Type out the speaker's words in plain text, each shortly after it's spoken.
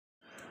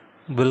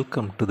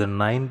Welcome to the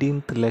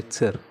 19th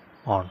lecture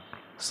on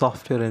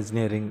software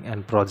engineering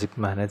and project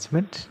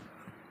management.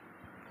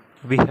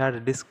 We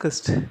had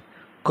discussed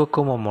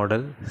COCOMO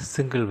model,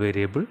 single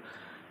variable.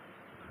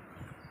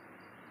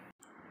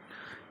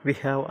 We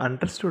have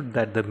understood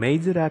that the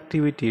major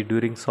activity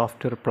during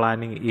software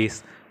planning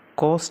is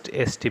cost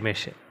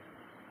estimation.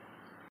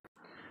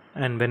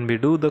 And when we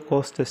do the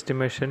cost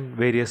estimation,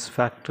 various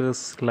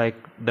factors like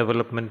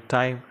development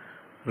time,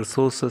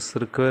 resources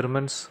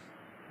requirements,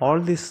 all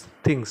these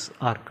things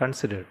are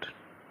considered.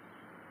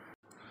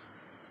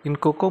 In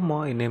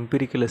COCOMO, in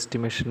empirical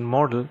estimation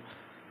model,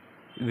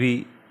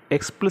 we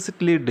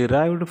explicitly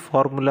derived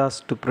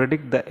formulas to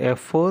predict the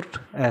effort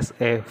as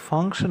a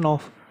function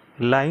of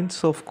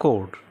lines of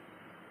code.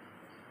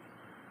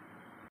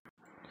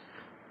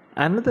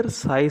 Another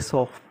size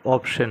of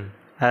option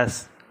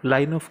as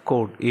line of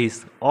code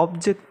is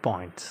object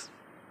points.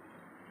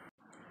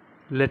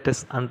 Let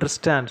us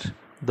understand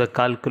the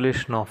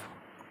calculation of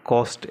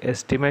cost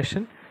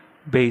estimation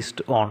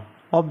based on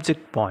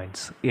object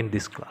points in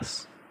this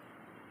class.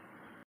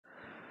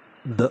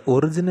 The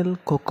original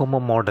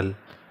COCOMO model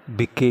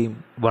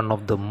became one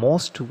of the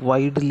most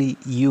widely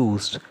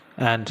used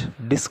and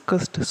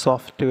discussed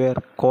software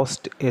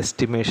cost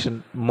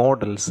estimation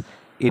models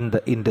in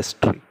the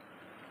industry.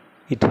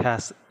 It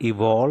has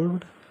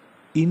evolved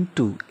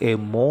into a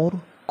more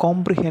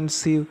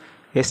comprehensive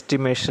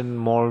estimation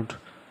model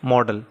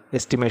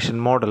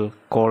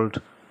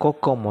called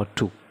COCOMO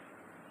 2.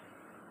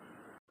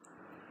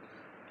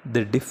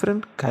 The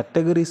different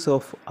categories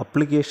of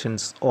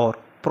applications or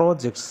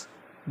projects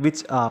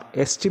which are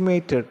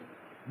estimated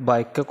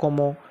by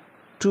COCOMO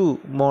 2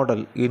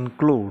 model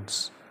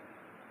includes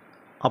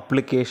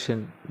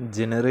application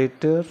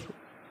generator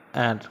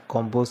and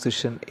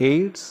composition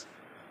aids,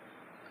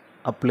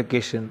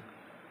 application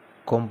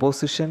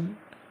composition,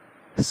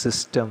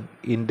 system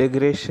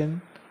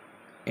integration,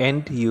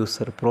 end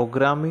user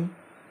programming,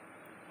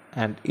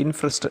 and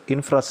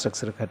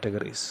infrastructure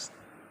categories.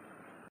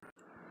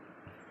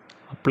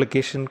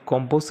 Application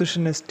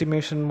composition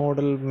estimation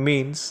model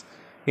means,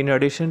 in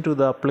addition to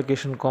the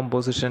application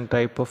composition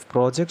type of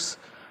projects,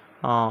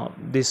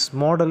 this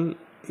model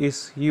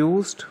is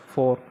used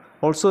for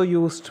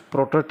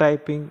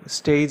prototyping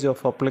stage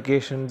of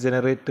application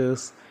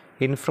generators,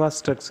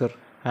 infrastructure,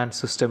 and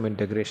system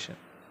integration.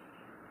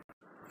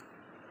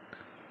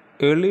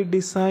 Early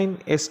design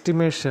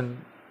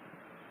estimation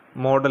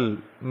model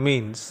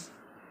means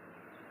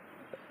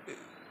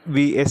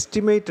we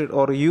estimated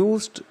or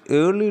used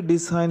early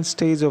design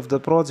stage of the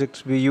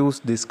project. We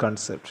used this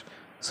concept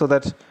so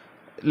that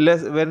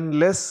when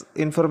less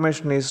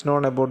information is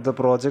known about the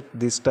project,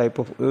 this type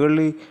of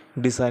early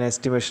design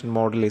estimation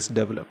model is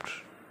developed.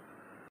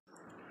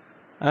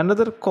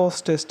 Another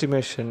cost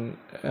estimation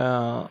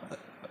model,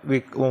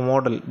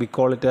 we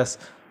call it as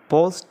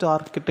post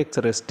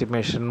architecture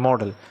estimation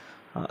model,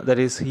 that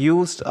is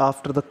used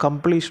after the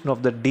completion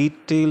of the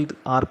detailed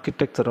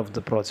architecture of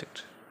the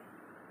project.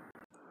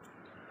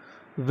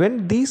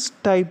 When these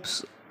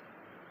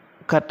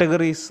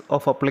categories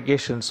of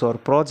applications or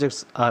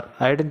projects are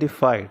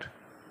identified,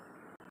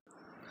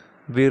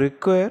 we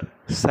require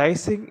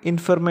sizing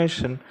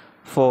information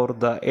for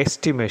the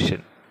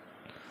estimation,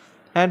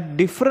 and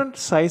different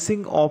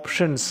sizing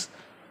options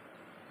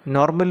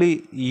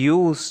normally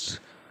used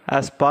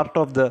as part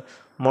of the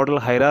model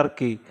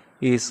hierarchy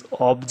is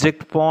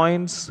object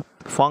points,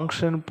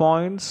 function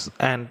points,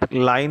 and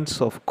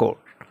lines of code.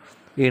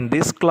 In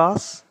this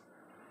class,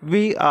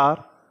 we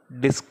are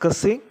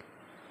discussing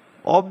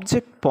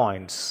object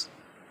points.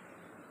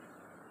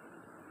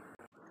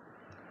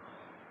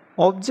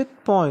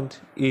 Object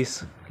point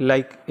is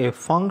like a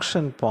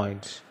function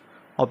point.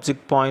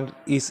 Object point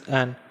is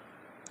an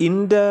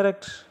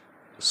indirect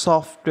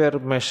software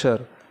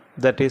measure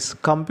that is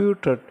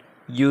computed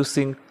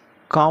using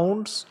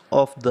counts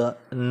of the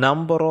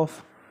number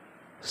of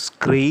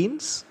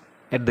screens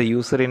at the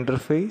user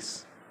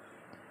interface,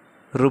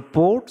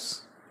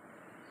 reports,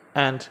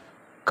 and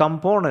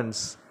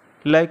components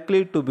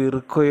likely to be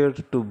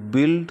required to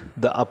build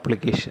the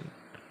application.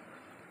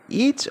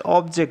 Each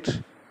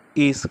object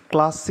is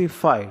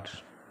classified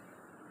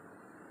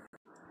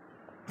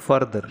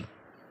further.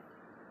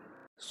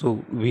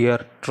 So we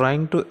are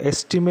trying to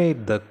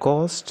estimate the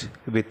cost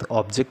with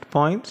object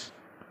points.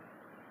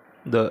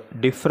 The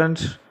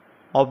different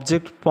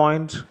object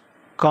point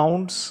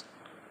counts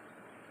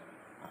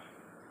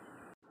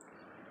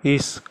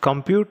is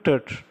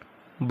computed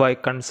by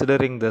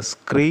considering the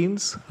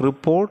screens,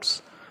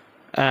 reports,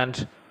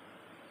 and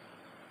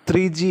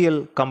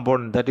 3GL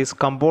component, that is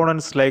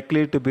components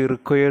likely to be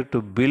required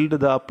to build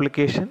the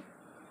application.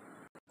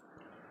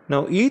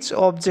 Now each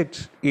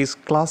object is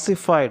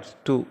classified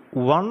to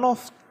one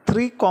of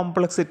 3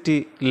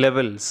 complexity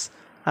levels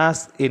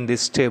as in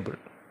this table.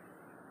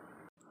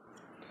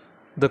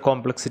 The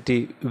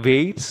complexity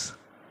weights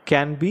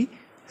can be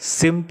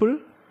simple,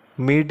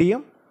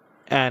 medium,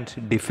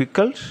 and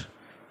difficult,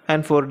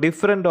 and for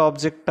different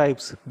object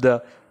types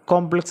the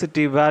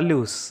complexity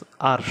values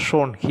are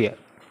shown here.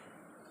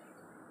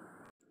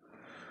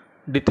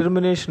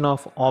 Determination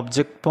of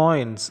object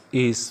points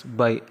is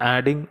by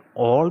adding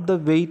all the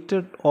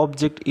weighted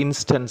object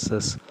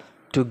instances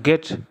to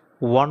get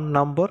one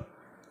number,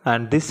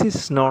 and this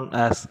is known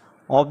as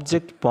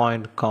object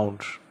point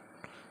count.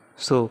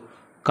 So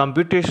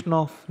computation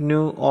of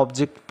new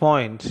object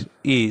point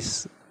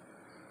is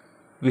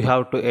we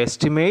have to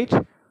estimate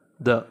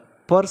the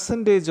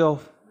percentage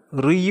of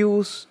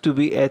reuse to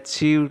be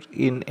achieved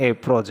in a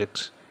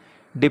project.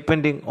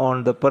 Depending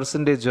on the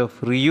percentage of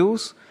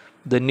reuse,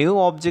 the new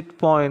object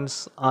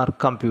points are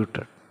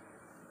computed.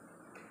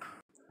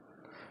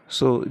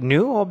 So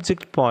new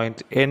object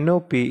point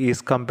NOP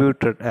is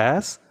computed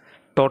as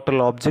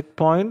total object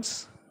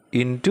points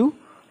into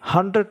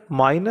 100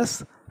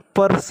 minus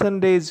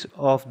percentage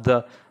of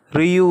the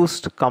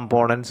reused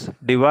components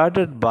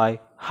divided by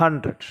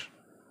 100,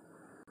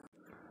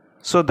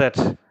 so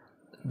that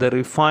the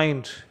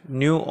refined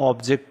new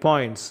object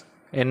points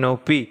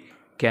NOP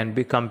can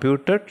be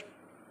computed.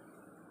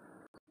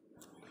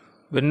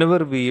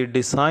 Whenever we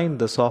design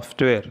the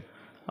software,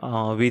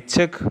 we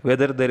check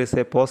whether there is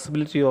a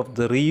possibility of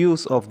the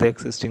reuse of the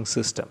existing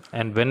system,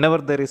 and whenever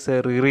there is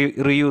a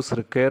reuse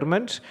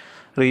requirement,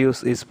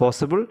 reuse is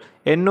possible,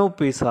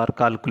 NOPs are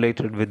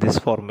calculated with this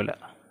formula.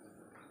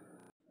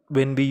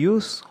 When we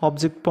use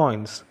object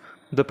points,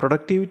 the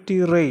productivity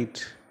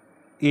rate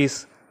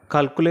is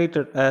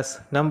calculated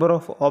as number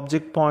of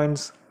object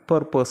points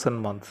per person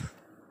month.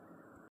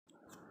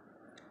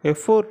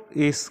 Effort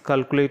is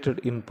calculated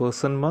in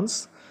person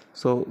months.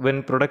 So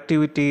when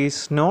productivity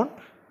is known,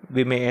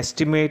 we may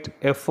estimate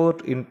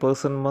effort in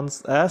person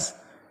months as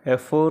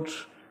effort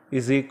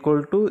is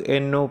equal to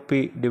NOP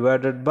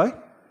divided by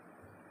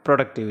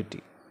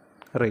productivity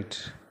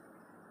rate.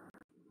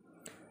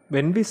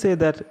 When we say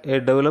that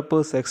a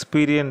developer's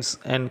experience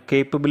and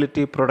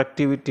capability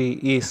productivity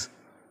is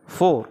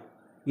 4,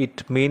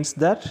 it means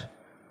that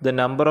the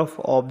number of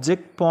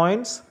object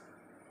points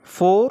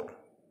 4,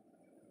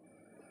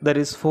 that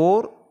is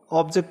 4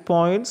 object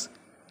points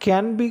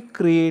can be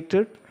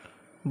created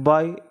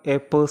by a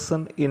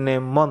person in a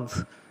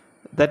month.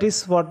 That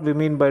is what we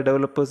mean by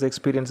developers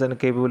experience and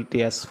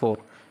capability as 4.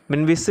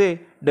 When we say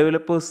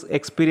developers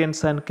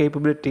experience and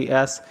capability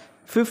as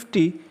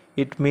 50,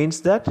 it means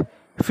that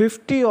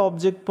 50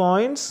 object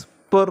points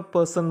per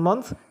person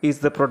month is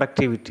the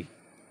productivity.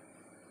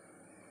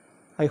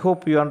 I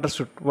hope you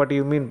understood what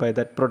you mean by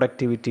that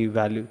productivity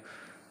value.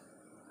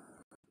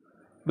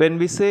 When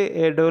we say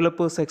a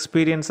developer's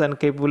experience and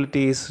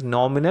capability is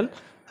nominal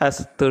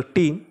as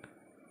 13,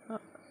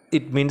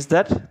 it means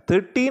that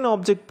 13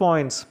 object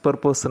points per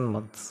person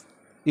month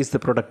is the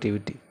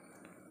productivity.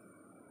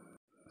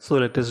 So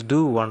let us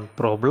do one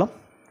problem.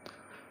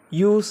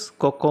 Use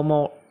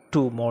COCOMO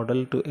 2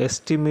 model to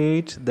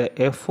estimate the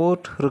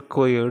effort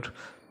required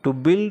to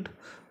build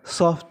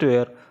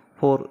software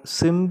for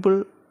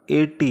simple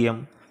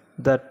ATM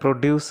that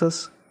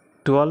produces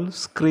 12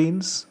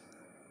 screens,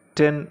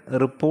 10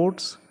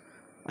 reports,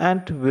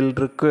 and will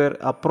require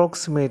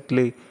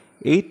approximately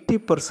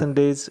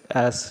 80%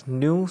 as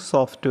new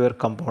software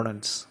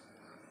components.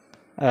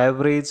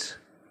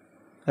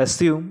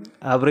 Assume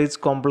average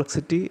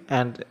complexity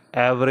and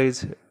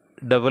average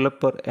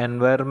developer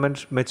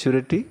environment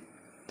maturity.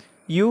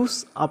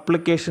 Use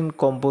application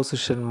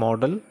composition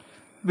model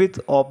with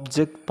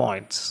object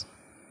points.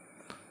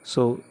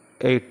 So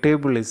a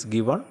table is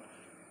given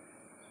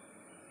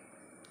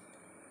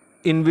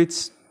in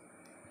which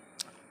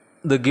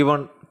the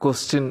given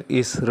question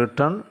is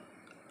written.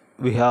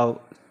 We have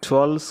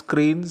 12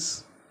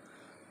 screens,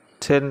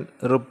 10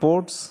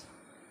 reports,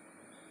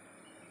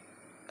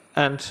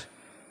 and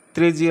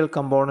 3GL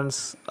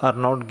components are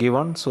not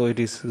given, so it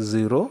is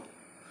 0.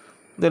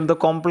 Then the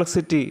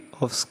complexity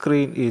of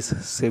screen is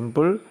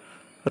simple,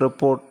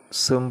 report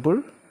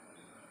simple.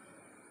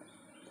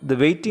 The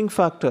weighting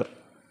factor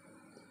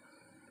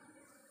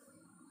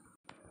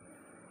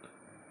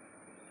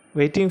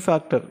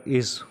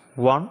is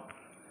 1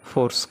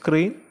 for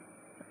screen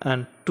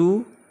and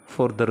 2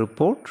 for the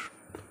report.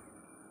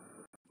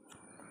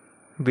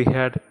 We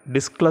had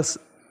discussed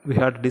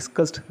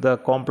the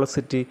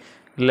complexity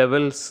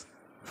levels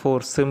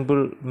for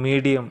simple,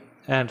 medium,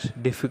 and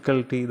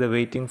difficulty, the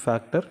weighting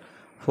factor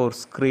for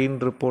screen,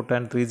 report,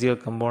 and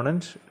 3GL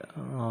components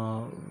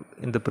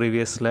in the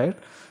previous slide.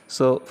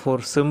 So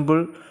for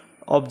simple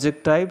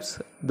object types,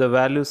 the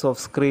values of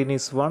screen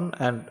is 1,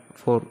 and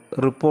for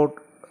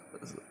report,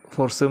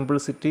 for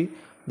simplicity,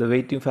 the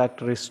weighting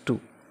factor is 2.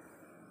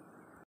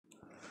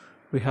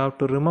 We have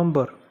to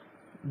remember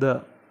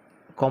the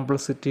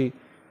complexity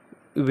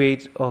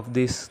weight of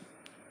these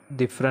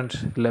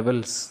different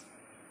levels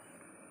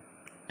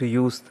to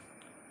use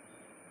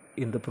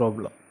in the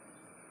problem.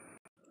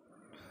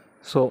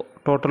 So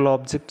total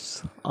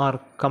objects are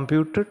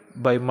computed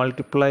by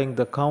multiplying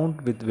the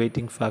count with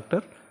weighting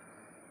factor,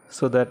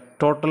 so that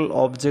total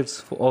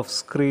objects of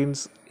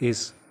screens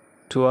is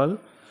 12.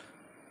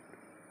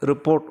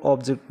 Report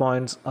object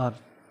points are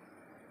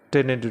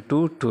 10 into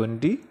 2,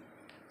 20.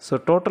 So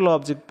total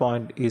object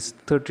point is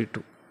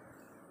 32.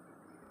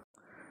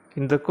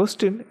 In the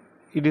question,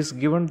 it is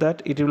given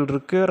that it will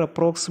require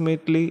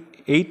approximately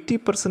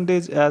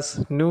 80%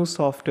 as new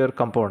software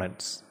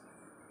components.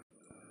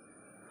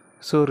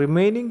 So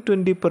remaining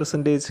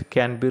 20%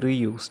 can be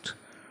reused.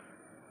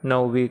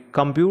 Now we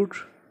compute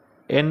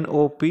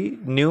NOP,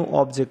 new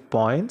object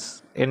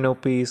points.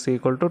 NOP is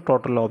equal to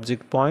total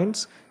object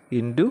points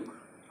into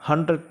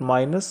 100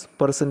 minus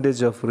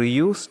percentage of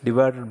reuse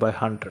divided by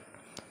 100.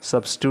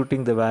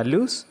 Substituting the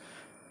values,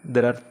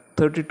 there are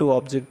 32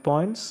 object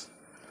points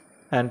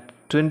and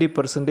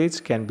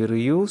 20% can be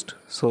reused.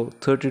 So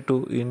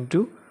 32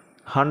 into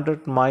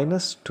 100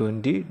 minus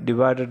 20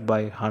 divided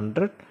by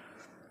 100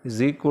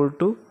 is equal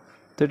to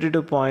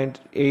 32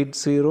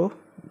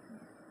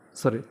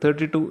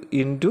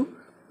 into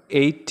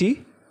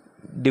 80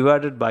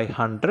 divided by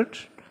 100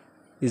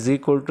 is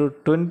equal to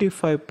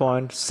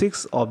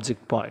 25.6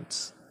 object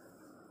points.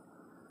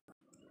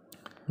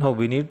 Now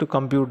we need to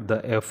compute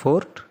the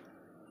effort.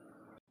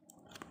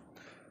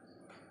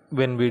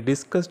 When we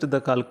discussed the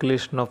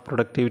calculation of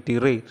productivity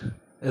rate,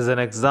 as an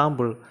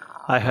example,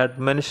 I had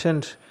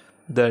mentioned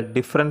the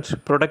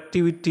different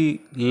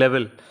productivity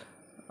level.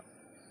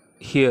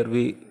 Here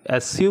we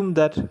assume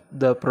that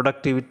the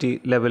productivity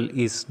level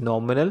is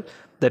nominal,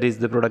 that is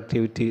the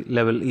productivity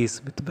level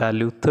is with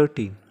value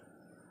 13.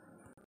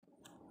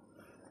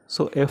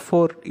 So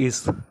effort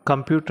is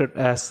computed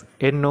as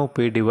NOP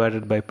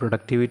divided by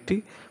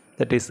productivity,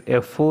 that is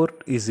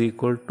effort is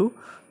equal to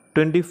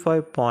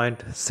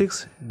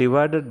 25.6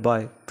 divided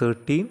by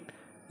 13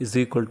 is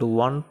equal to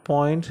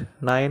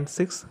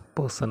 1.96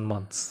 person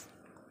months.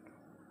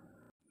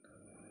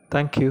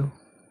 Thank you.